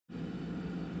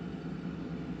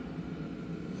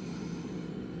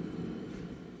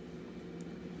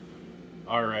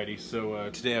Alrighty, so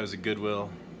today I was at Goodwill.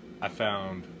 I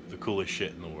found the coolest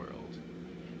shit in the world.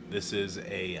 This is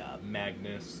a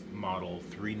Magnus Model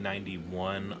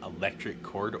 391 electric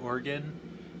chord organ.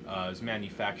 It was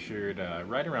manufactured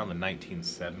right around the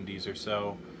 1970s or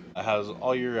so. It has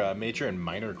all your major and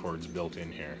minor chords built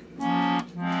in here.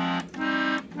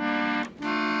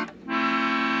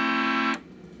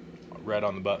 Right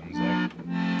on the buttons there.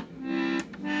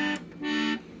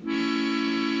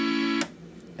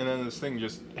 And then this thing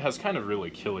just has kind of really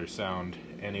killer sound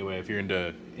anyway, if you're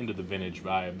into the vintage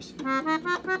vibes.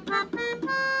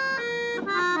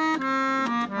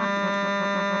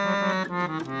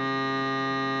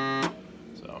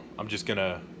 So I'm just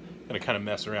gonna kind of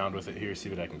mess around with it here, see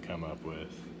what I can come up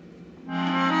with.